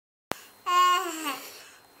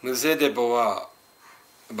Musée de Beaux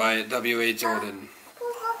by W.H. Auden.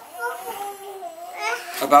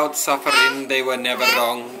 About suffering they were never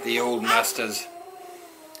wrong, the old masters.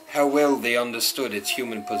 How well they understood its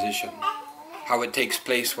human position. How it takes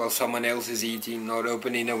place while someone else is eating, or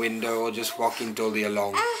opening a window, or just walking dully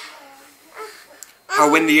along. How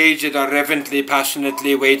when the aged are reverently,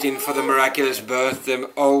 passionately waiting for the miraculous birth, there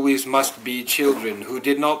always must be children who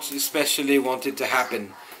did not especially want it to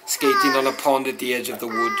happen, skating on a pond at the edge of the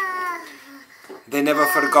wood. They never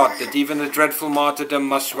forgot that even a dreadful martyrdom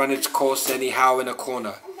must run its course anyhow in a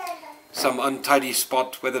corner, some untidy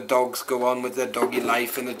spot where the dogs go on with their doggy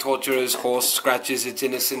life and the torturer's horse scratches its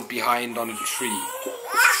innocent behind on a tree.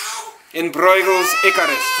 In Bruegel's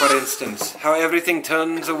Icarus, for instance, how everything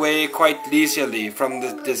turns away quite leisurely from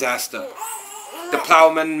the disaster. The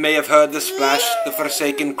ploughman may have heard the splash, the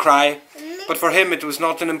forsaken cry, but for him it was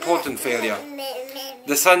not an important failure.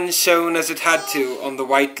 The sun shone as it had to on the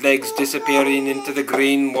white legs disappearing into the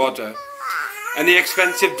green water, and the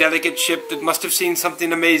expensive, delicate ship that must have seen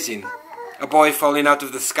something amazing, a boy falling out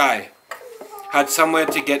of the sky, had somewhere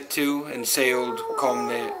to get to and sailed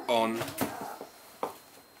calmly on.